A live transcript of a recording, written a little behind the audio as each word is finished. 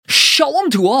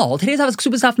Shalom to all. Today's Daf is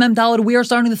Kesuvos Daf Mem Daled. We are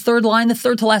starting the third line, the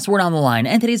third to last word on the line.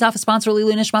 And today's Daf is sponsored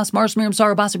Lilu Nishmas, Mars Miriam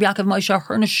Sarah, Basar Yaakov Moshe,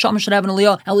 Her Neshama Shadav and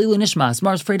Aliyah, Lilu Nishmas,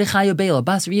 Mars Freda Chaya Bela,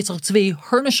 Basar Yitzchak Tzvi,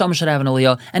 Her Neshama Shadav and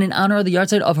Aliyah. And in honor of the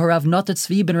yahrzeit of Harav Notat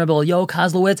Tzvi ben Rebbe Elio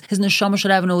Kozlowitz, his Neshama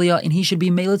Shadav and Aliyah, and he should be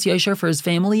Meilitz Yosher for his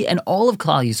family and all of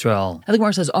Klal Yisrael. And the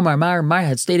Gemara says, Omar Mar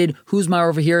had stated, who's Mar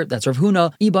over here? That's Rav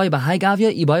Huna. Ibai Bahai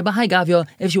Gavya, Ibai Bahai Gavya.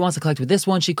 If she wants to collect with this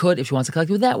one, she could. If she wants to collect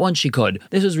with that one, she could.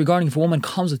 This is regarding if a woman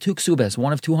comes with two Kesuvos,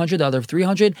 one of 200, the other of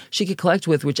 300, she could collect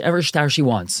with whichever star she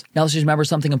wants. Now let's just remember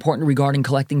something important regarding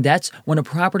collecting debts. When a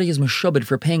property is meshubed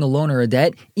for paying a loan or a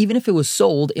debt, even if it was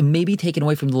sold, it may be taken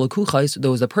away from the lekuchais,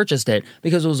 those that purchased it,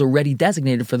 because it was already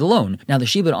designated for the loan. Now the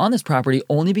shibud on this property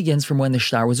only begins from when the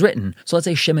star was written. So let's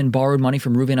say Shimon borrowed money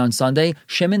from Reuven on Sunday,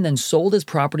 Shimon then sold his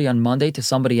property on Monday to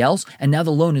somebody else, and now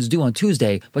the loan is due on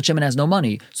Tuesday, but Shimon has no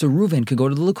money. So Reuven could go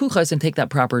to the lekuchais and take that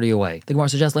property away. The Gemara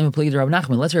suggests, let me plead to Rav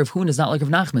Nachman. Let's hear if Hun is not like Rav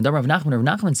Nachman. Rav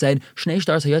Nachman said,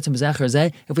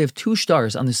 if we have two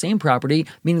stars on the same property,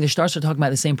 meaning the stars are talking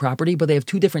about the same property, but they have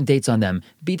two different dates on them.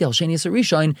 Bitel Sheni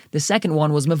Sarishain, the second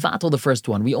one was Mevatel, the first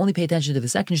one. We only pay attention to the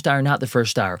second star, not the first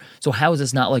star. So how is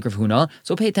this not like Rav Huna?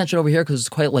 So pay attention over here because it's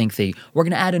quite lengthy. We're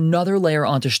going to add another layer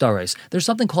onto shtaris. There's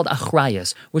something called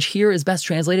achrayas, which here is best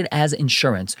translated as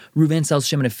insurance. Reuven sells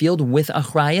Shimon a field with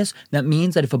achrayas. That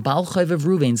means that if a Baal Chayv of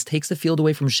Reuven's takes the field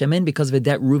away from Shimon because of a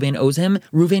debt Reuven owes him,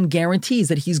 Reuven guarantees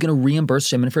that he's going to reimburse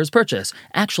Shimon for his purchase.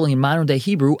 Actually, in modern day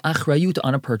Hebrew, achrayut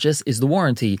on a purchase is the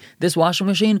warranty. This washing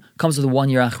machine comes with a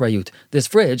 1-year achrayut. This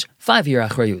fridge, 5-year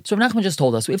achrayut. So Rav Nachman just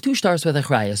told us we have two stars with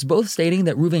achrayas, both stating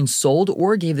that Reuven sold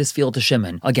or gave this field to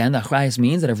Shimon. Again, the achrayas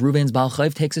means that if Reuven's Baal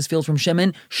Chayv takes his field from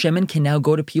Shimon, Shimon can now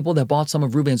go to people that bought some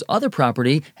of Reuven's other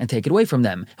property and take it away from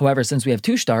them. However, since we have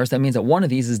two stars, that means that one of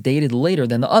these is dated later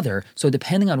than the other. So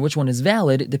depending on which one is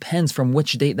valid, it depends from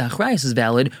which date the achrayas is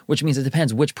valid, which means it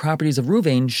depends which properties of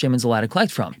Reuven Shimon's allowed to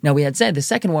collect from. Now we had said the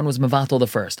second one was Mevatel the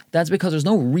first. That's because there's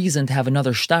no reason to have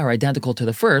another star identical to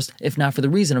the first, if not for the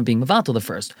reason of being Mevatel the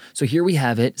first. So here we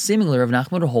have it. Seemingly Rav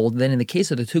Nachman would hold that in the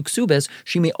case of the two Kesuvos,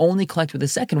 she may only collect with the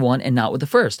second one and not with the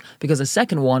first, because the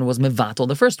second one was Mevatel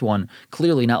the first one.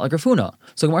 Clearly not like Rav Huna.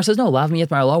 So Gemara says, no, Lav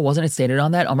Miyat Mar Allah, wasn't it stated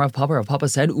on that? Amar Rav Papa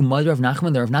said, Umad Rav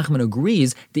Nachman, that Rav Nachman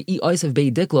agrees, the Eis of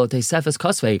Bei Diklo Tesefes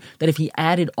Kasvei, that if he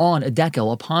added on a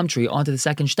dekel, a palm tree, onto the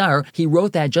second star, he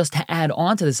wrote that just to add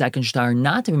on to the second star,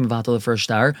 not to be Mevatel the first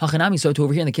star. Hachanami, so to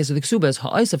over here in the case of the Kesuvos,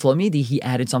 Ha'isef Lamidi, he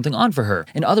added something on for her.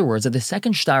 In other words, that the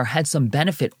second star had some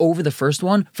benefit over the first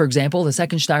one. For example, the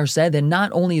second star said that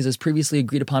not only is this previously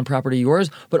agreed upon property yours,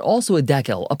 but also a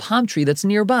dekel, a palm tree that's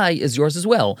nearby, is yours as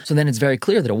well. So then it's very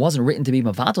clear that it wasn't written to be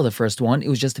Mevatel the first one, it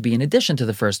was just to be in addition to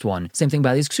the first one. Same thing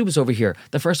by these Kesuvos over here.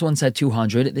 The first one said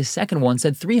 200, the second one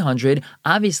said 300.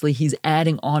 Obviously, he's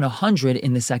adding on 100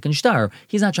 in the second star.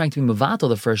 He's not trying to be Mevatel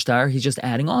the first star, he's just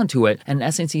adding on to it. And in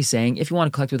essence, he's saying, if you want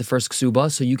to collect with the first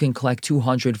Kesuba, so you can collect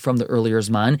 200 from the earlier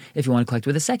Zman. If you want to collect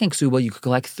with the second Kesuba, you could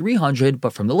collect 300,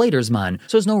 but from the later Zman.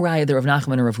 So there's no raya that Rav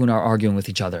Nachman and Rav Huna are arguing with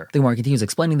each other. The Gemara continues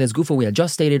explaining this Gufa we had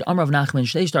just stated. Rav Nachman,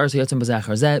 Shnei stars Yotzim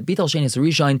B'Zachar Zeh, Bital Sheni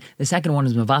Sarishain. The second one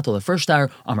is Mevatel, the first star.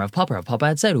 Rav Papa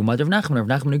had said, Umad Rav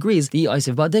Nachman agrees, the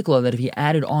Eisiv Badikla, that if he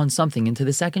added on something into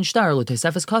the second star, Lo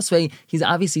Tesefes Kasvei, he's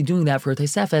obviously doing that for a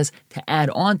Tesefes to add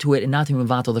on to it and not to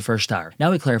Mevatel the first star.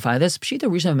 Now we clarify this. Pshita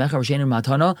Rishon Mecher Rishein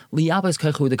Matana Liyabes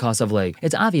Kechu de Kasavle.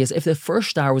 It's obvious if the first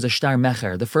star was a star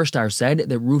Mecher, the first star said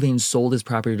that Reuven sold his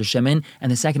property to Shimon,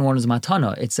 and the second one was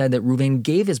Matana. It said that Reuven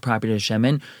gave his property to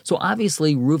Shimon. So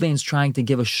obviously Reuven's trying to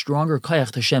give a stronger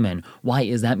koyach to Shimon. Why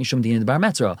is that? Mishum Dina de Bar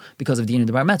Metzra. Because of Dina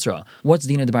de Bar Metzra. What's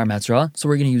Dina de Bar Metzra? So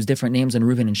we're going to use different names on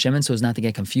Reuven and Shimon so as not to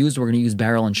get confused. We're going to use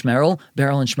Beryl and Shmerel.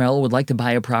 Beryl and Shmerel would like to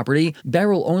buy a property.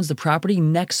 Beryl owns the property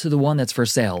next to the one that's for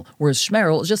sale, whereas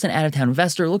Shmerel is just an out-of-town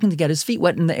investor looking to get his feet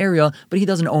wet in the area, but he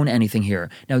doesn't own anything here.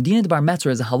 Now, Dina de Bar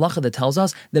Metzra is a halacha that tells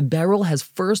us that Beryl has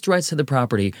first rights to the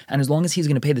property, and as long as he's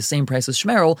going to pay the same price as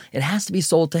Shmerel, it has to be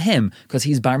sold to him, because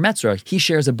he's Bar Metzra. He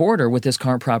shares a border with this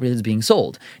current property that's being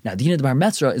sold. Now, Dina de Bar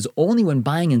Metzra is only when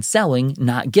buying and selling,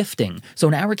 not gifting. So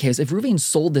in our case, if Reuven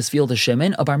sold this field to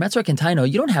Shimon, a Bar Metzra can tell, no,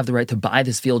 you don't have the right to buy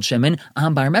this field, Shimon.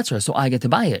 I'm Bar Metzra, so I get to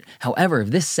buy it. However, if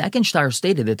this second star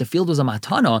stated that the field was a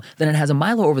matana, then it has a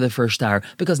milo over the first star,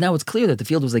 because now it's clear that the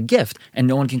field was a gift, and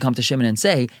no one can come to Shimon and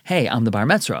say, hey, I'm the Bar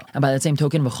Metzra. And by that same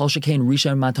token, v'chol shekain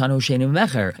rishon matano shenim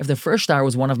mecher. If the first star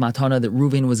was one of matana that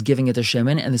Reuven was giving it to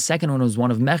Shimon, and the second one was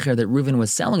one of mecher that Reuven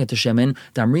was selling it to Shimon,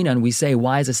 damrina, and we say,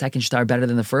 why is the second star better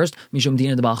than the first? Mishum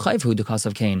dina de Baal Chayv hu dekas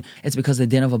of Cain. It's because the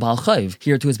din of a Baal Chayv.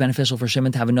 Here too, it's beneficial for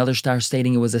Shimon to have another star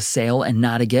stating it was a sale and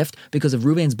not a gift, because if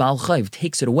Reuven's Baal Chayv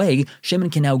takes it away, Shimon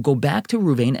can now go back to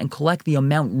Reuven and collect the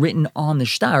amount written on the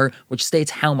star, which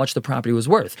states how much the property was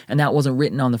worth. And that wasn't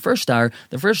written on the first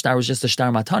first star was just a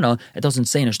shtar matana. It doesn't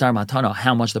say in a shtar matana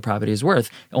how much the property is worth.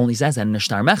 It only says that in a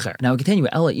shtar mecher. Now we continue.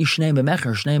 Ella ishneim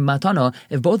b'mecher shneim matana.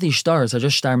 If both these stars are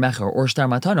just shtar mecher or shtar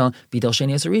matana, bidel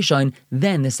sheni asarishain,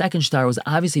 then the second star was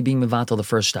obviously being mevatel the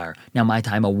first star. Now my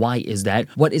time, why is that?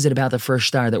 What is it about the first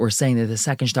star that we're saying that the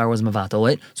second star was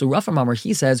mevatel it? So Rav Amar,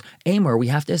 he says, Amor, we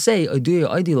have to say,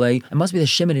 it must be the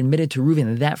Shimon admitted to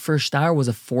Reuven that first star was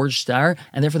a forged star,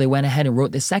 and therefore they went ahead and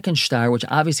wrote the second star, which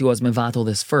obviously was mevatel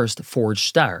this first forged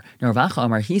star. Now Rav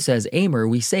Amar, he says, Amor,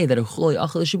 we say that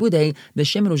the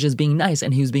Shimon was just being nice,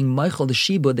 and he was being Michael the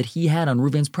shibud that he had on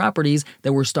Reuven's properties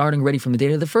that were starting ready from the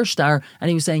date of the first star, and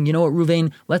he was saying, you know what,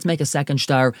 Reuven, let's make a second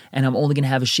star, and I'm only going to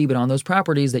have a shibud on those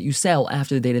properties that you sell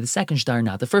after the date of the second star,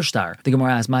 not the first star. The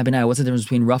Gemara asks, my benai, what's the difference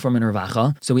between Rafram and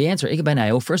Ravacha? So we answer,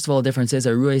 first of all, the difference is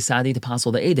a Ruei Sadi to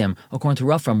passel the Edim. According to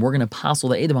Rafram, we're going to passel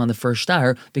the Edim on the first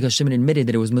star because Shimon admitted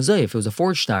that it was Mezuyif, it was a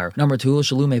forged star. Number two,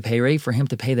 Shalume Pere, for him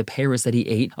to pay the Paris that he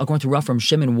ate. According to Rafram,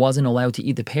 Shimon wasn't allowed to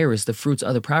eat the Paris, the fruits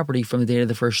of the property from the date of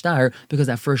the first star, because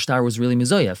that first star was really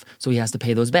Mezuyif, so he has to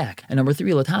pay those back. And number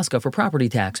three, Lataska, for property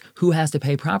tax. Who has to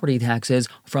pay property taxes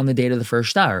from the date of the first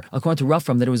star? According to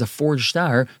Rafram, that it was a forged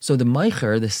star, so the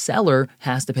Meicher, the seller,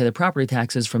 has to pay the property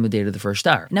taxes from the date of the first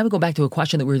star. Now we go back to a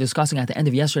question that we were discussing at the end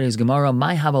of yesterday's Gemara.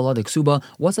 My Havala de Ksuba.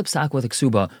 What's a psak with a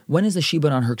Ksuba? When is the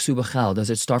Shibud on her Ksuba Chal? Does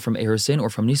it start from Erisin or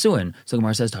from Nisuin? So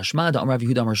Gemara says, Tashma, Da'am Rav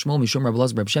Yehuda Amar Shmuel, Mishum Rab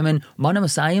Elazar Rab Shemen, Mana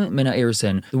Masayim, Mina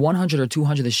Erisin. The 100 or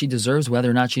 200 that she deserves, whether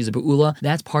or not she's a Be'ula,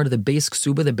 that's part of the base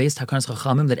Ksuba, the base Takanas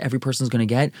Chachamim that every person's going to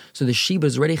get. So the Shibud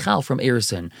is already Chal from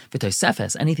Erisin.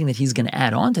 V'Taisefes, anything that he's going to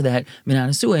add on to that, Mina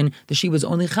Nisuin, the Shibud is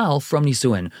only Chal from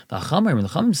Nisuin. The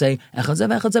Chachamim say,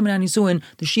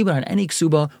 the Shibud on any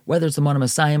ksuba, whether it's the Mana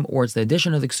Masayim or it's the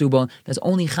addition of the ksuba, that's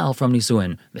only chal from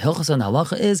nisuin. The hilchas and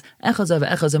halacha is echazav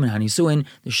echazav and hanisuin.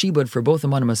 The Shibud for both the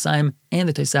Mana Masayim and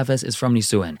the Tosefes is from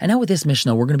nisuin. And now with this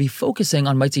Mishnah, we're going to be focusing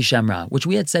on Maitzi Shemra, which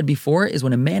we had said before is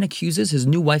when a man accuses his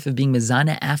new wife of being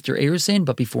mezana after Erisin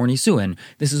but before nisuin.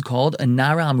 This is called a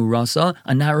nara amurasa,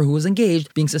 a nara who was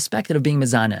engaged, being suspected of being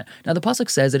mezana. Now the pasuk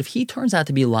says that if he turns out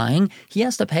to be lying, he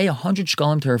has to pay 100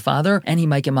 shkalim to her father, and he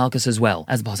might get malchus as well.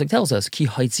 As the pasuk tells us, ki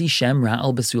haitzi shem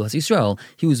ra'al besulas Yisrael.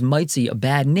 He was maitzi, a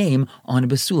bad name, on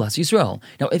besulas Yisrael.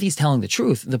 Now, if he's telling the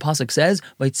truth, the pasuk says,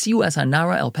 "Vaitziu es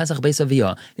hanara el pesach beis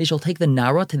avia." They shall take the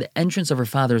nara to the entrance of her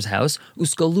father's house.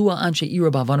 Uskalua anshe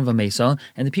ira bavanav amesa,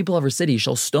 and the people of her city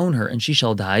shall stone her, and she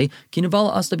shall die. Ki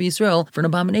nevala asta Yisrael, for an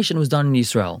abomination was done in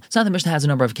Israel. So now the Mishnah has a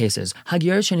number of cases.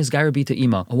 Hagir shen is gayer bita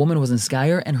ima. A woman was in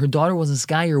Skyer, and her daughter was in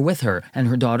Skyer with her, and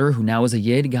her daughter, who now is a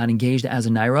yid, got engaged as a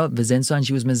naira, vizinsa, and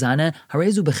she was mezana.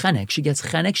 Harezu bechenek. She gets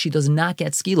chenek. She does not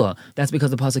get skila. That's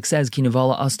because the pasuk says ki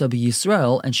nevala asta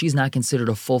Yisrael, and she's not considered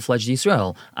a full-fledged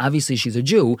Yisrael. Obviously, she's a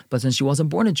Jew, but since she wasn't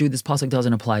born a Jew, this pasuk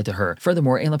doesn't apply to her.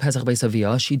 Furthermore, in la pesach beis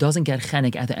avia, she doesn't get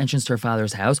chenek at the entrance to her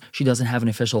father's house. She doesn't have an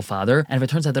official father, and if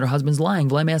it turns out that her husband's lying,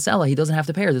 v'lei me'asela, he doesn't have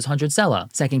to pay her this 100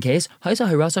 sela. Second case, haisa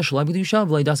hirasa shalai b'kedusha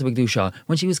v'lei dasa b'kedusha.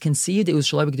 When she was conceived, it was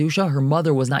shalai b'kedusha. Her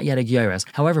mother was not yet a gyaris.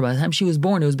 However, by the time she was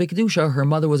born, it was b'kedusha. Her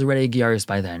mother was already a gyaris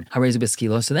by then. Harezu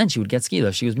b'skila, so then she would get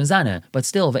skila. She was mezana, but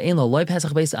still ve'en lo loy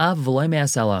pesach beis av v'lei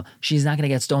me'asela. She's not going to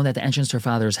get stoned at the entrance to her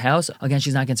father's house. Again,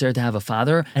 she's not considered to have a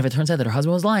father, and if it turns out that her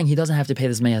husband was lying, he doesn't have to pay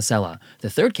this me'asela. The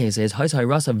third case is haisa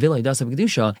hirasa v'lei dasa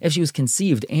b'kedusha. If she was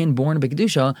conceived and born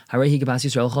b'kedusha, harehi bas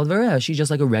Yisrael chol v'reah. She's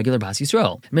just like a regular bas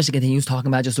Yisrael. Mishnah continues talking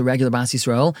about just a regular bas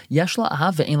Yisrael. Yeshla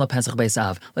av ve'en la pesach beis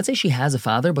av. Let's say she has a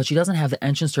father, but she doesn't have the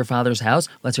entrance to her father's house.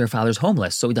 Let's say her father's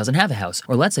homeless, so he doesn't have a house.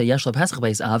 Or let's say yeshla pesach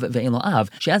beis av ve'en la av.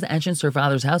 She has the entrance to her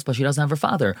father's house, but she doesn't have her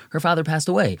father. Her father passed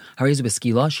away. Harezu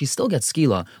b'skila. She still gets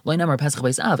skila. Lo namar pesach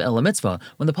beis av el mitzvah.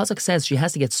 When the pasuk says she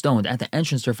has to get stoned at the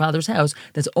entrance to her father's house,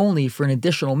 that's only for an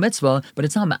additional mitzvah, but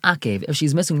it's not ma'akev. If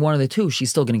she's missing one of the two, she's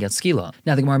still going to get skila.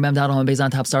 Now the Gemara Memdad on Beis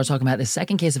on top starts talking about the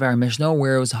second case of our Mishnah,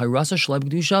 where it was Hirasa Shalai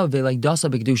B'Kedusha Ve'lai Dasa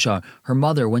B'Kedusha. Her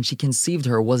mother, when she conceived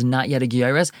her, was not yet a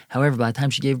Gyaris. However, by the time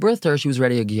she gave birth to her, she was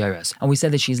already a Gyaris. And we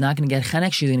said that she's not going to get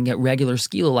chenek, she's going to get regular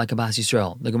skila like a Bas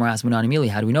Yisrael. The Gemara asks Menani Mili,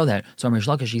 how do we know that? So Amr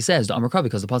Shlaka, she says, the Amr Kra,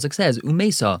 because the pasuk says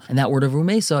Umesa, and that word of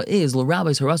Umesa is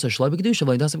L'Rabbi's Hirasa Shalai B'Kedusha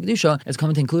Ve'lai Dasa B'Kedusha. It's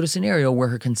coming to include a scenario where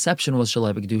her conception was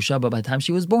Shalai B'Kedusha, but by the time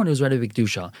she was born, it was already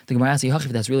B'Kedusha. The Gemara asks, if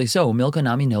that's really so, Milka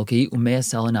Nami Nilki Umea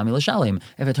Sela Nami L'Shalim.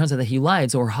 If it turns out that he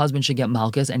lied, so her husband should get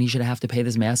malchus and he should have to pay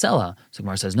this me'asela. So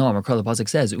Gemara says, no, Amar Kra, the pasuk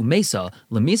says, Umesa,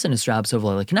 Lemisa Nisrab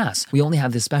Sovla Knas. We only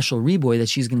have this special reboy that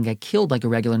she's going to get killed like a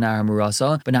regular Nara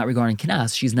Murasa, but not regarding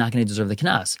Knas, she's not going to deserve the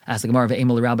Knas. Ask the Gemara,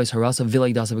 Ve'emel Rabbis Harasa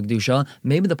Vilay Dasa B'Kedusha.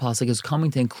 Maybe the pasuk is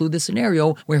coming to include the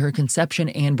scenario where her conception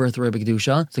and birth were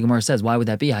B'Kedusha. So the Gemara says, why would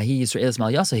that be? Hahi Yisraelis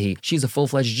Mal Yasahi. She's a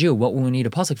full-fledged Jew. What will we need a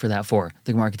pasuk for that for?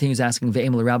 The Gemara continues asking,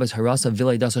 Ve'emel Rabbis Harasa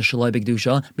Vilay Dasa Shalai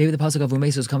B'Kedusha. Maybe the pasuk of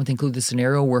Umesa is coming to to include the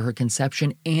scenario where her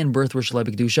conception and birth were Shalai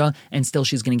B'Kedusha, and still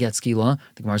she's going to get skila?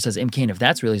 The Gemara says, Imkain, if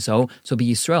that's really so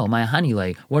be Yisrael, Maya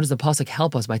Hanile. What does the pasuk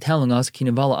help us by telling us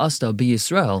Kinavala Asta be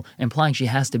Yisrael, implying she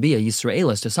has to be a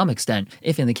Yisraelis to some extent?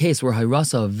 If in the case where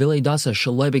Hayrasa Vile Dasa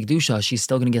Shalai B'Kedusha, she's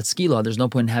still going to get skila, there's no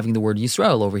point in having the word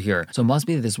Yisrael over here. So it must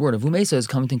be that this word of Umesa is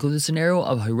coming to include the scenario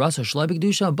of Hayrasa Shalai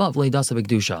B'Kedusha above Vile Dasa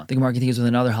B'Kedusha. The Gemara continues with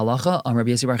another halacha. Rabbi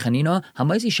Yossi bar Chanina,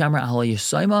 Hamaisi Shamra Ahala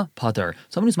Yisaima Pater.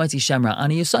 Someone who's Maitzi Shamra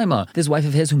Ani Yisaima. This wife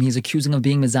of his, whom he's accusing of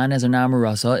being Mizanez or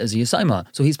Namarasa, is a Yisaima.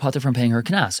 So he's Pater from paying her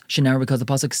knas. Shinara, because the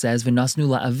pasuk says V'nasnu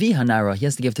la'avi hanara. He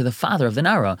has to give to the father of the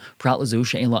nara. Prat lazu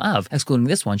she'en lo'av. Excluding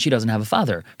this one, she doesn't have a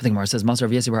father. But the Gemara says Masar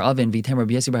Rav Yossi bar Avin V'tem Rav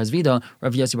Yossi bar Zvida.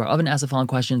 Rav Yossi bar Avin asks the following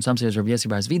question. Some says Rav Yossi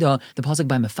bar Zvida. The pasuk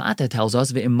by Mefata tells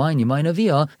us V'imayin Yimayin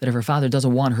Avia that if her father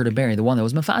doesn't want her to bury the one that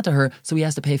was Mefata her, so he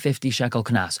has to pay 50 shekel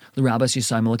knas. L'Rabbas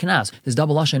Yisaima l'knas. This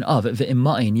double lashon of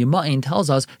V'imayin Yimayin tells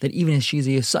us that even if she's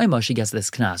a Yisaima, she gets this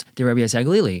knas. The Rabbi Yossi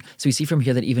Galili. So we see from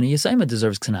here that even a Yisaima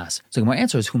deserves knas. So Gemara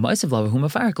answers Humaisav Lava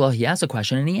Humafarikla. He asked a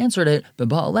question and he answered it.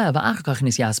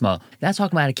 That's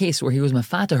talking about a case where he was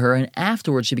mafata her and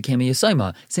afterwards she became a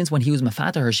Yisaima. Since when he was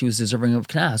mafata her, she was deserving of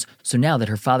knas. So now that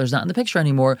her father's not in the picture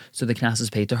anymore, so the knas is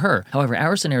paid to her. However,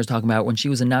 our scenario is talking about when she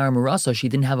was a Nara Marasa, she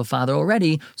didn't have a father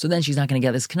already, so then she's not going to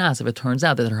get this knas if it turns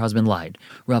out that her husband lied.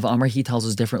 Rav Amar, he tells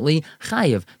us differently.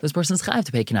 Chayiv, this person's chayiv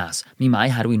to pay knas. Mimai,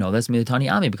 how do we know this?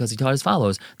 Militani Ami, because he taught as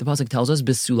follows. The pasuk tells us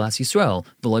Besulas Yisrael,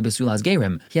 Veloy Besulas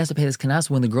Gerim. He has to pay this knas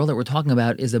when the girl that we're talking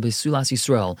about is a Besulas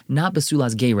Yisrael, not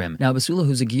Besulas Gerim. Now, Besula,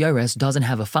 who's a Gyaris, doesn't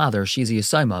have a father. She's a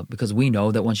Yisaima, because we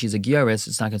know that when she's a Gyaris,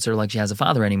 it's not considered like she has a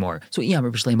father anymore. So,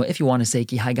 if you want to say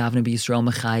Ki Hai Gavna Be Yisrael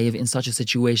Mechayiv in such a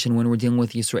situation when we're dealing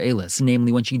with Yisraelis,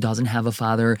 namely when she doesn't have a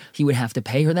father, he would have to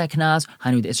pay her that knas.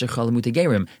 Hanud Isser Chalamuta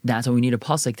Gerim. That's why we need a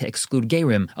pasuk to exclude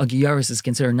Gerim. A Gyaris is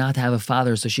considered not to have a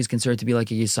father, so she's considered to be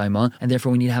like a Yisaima, and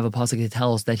therefore we need to have a pasuk to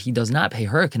tell us that he does not pay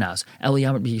her a knas.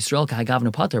 Eliyam Be Yisrael Ki Hai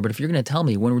Gavna Pater. But if you're going to tell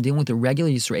me when we're dealing with the regular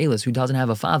Yisraelis who doesn't have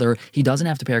a father, he doesn't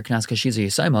have to pay her knas because she's a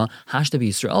Yisaima, hashta be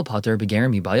Yisrael Pater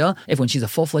begerim ibaya. If when she's a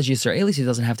full-fledged Yisraelis, he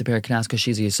doesn't have to pay her knas because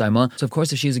she's a Yisaima. So of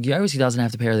course, if she's a Gyaris, he doesn't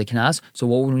have to pay her the knas. So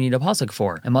what would we need a pasuk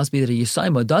for? It must be that a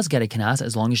Yisaima does get a knas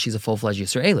as long as she's a full-fledged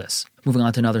Yisraelis. Moving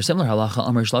on to another similar halacha,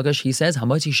 Amar Shlagash, he says,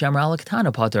 Hamatzi Shemra al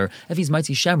Ktana Pater. If he's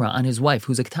Mitzi Shemra on his wife,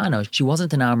 who's a Ktana, she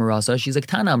wasn't an Amarasa, she's a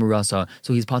Ktana Amarasa,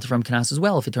 so he's Pater from Knas as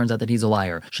well if it turns out that he's a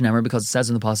liar. Shnamar, because it says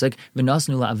in the pasuk,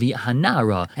 V'nasnu la'avi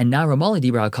hanara, and Nara Mali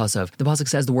Dibra Kasav. The pasuk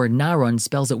says the word Nara and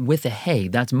spells it with a hey.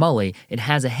 That's Mali. It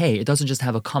has a hey. It doesn't just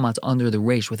have a kamat under the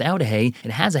resh without a hey. It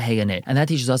has a hey in it, and that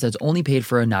teaches us that it's only paid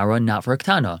for a Nara, not for a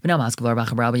Ktana. But now Maskavar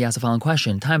Bachabra asks the following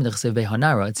question: Time the Chesiv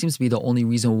Behanara. It seems to be the only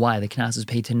reason why the Knas is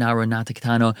paid to Nara, not to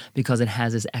Ktana, because it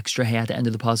has this extra hey at the end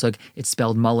of the pasuk. It's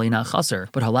spelled Malay, not Chaser.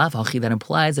 But halaf hachi, that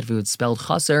implies that if it was spelled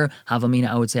Chaser, Havamina,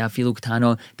 I would say Afilu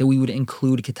Ktana, that we would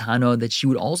include Ketana, that she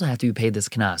would also have to be paid this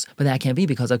Knas. But that can't be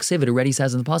because Aksiv, it already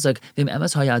says in the pasuk, Vim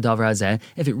Emes Haya Davar Hazeh,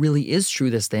 if it really is true,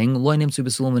 this thing, Lo Nimtzu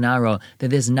Besulim Nara, that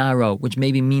this Nara, which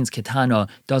maybe means Ketana,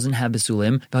 doesn't have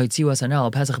Besulim,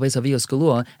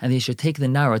 and they should take the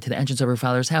Nara to the entrance of her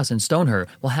father's house and stone her.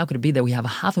 Well, how could it be that we have a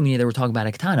Havamina that we're talking about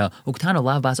a Ketana? Uktana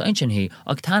Lav Bas Einchenhi.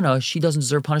 Aktana, she doesn't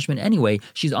deserve punishment anyway.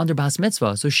 She's under Bas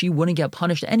Mitzvah, so she wouldn't get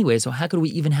punished anyway. So how could we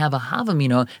even have a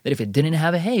Havamina that if it didn't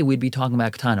have a hey, we'd be talking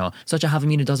about Ktana? Such a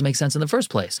Havamina doesn't make sense in the first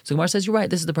place. So Gemara says, you're right,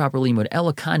 this is the proper limud.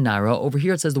 Elakan Nara. Over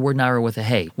here it says the word Nara with a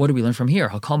hey. What do we learn from here?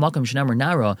 Hakal Makam Shnamar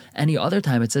Nara. Any other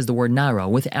time it says the word Nara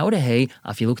without a hey,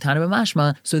 Afilu Ktana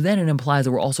b'mashma. So then it implies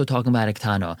that we're also talking about a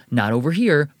Ktana. Not over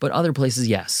here, but other places,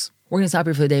 yes. We're going to stop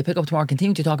here for the day. Pick up tomorrow,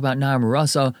 continue to talk about Nara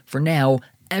Marasa. For now,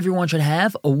 everyone should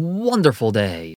have a wonderful day.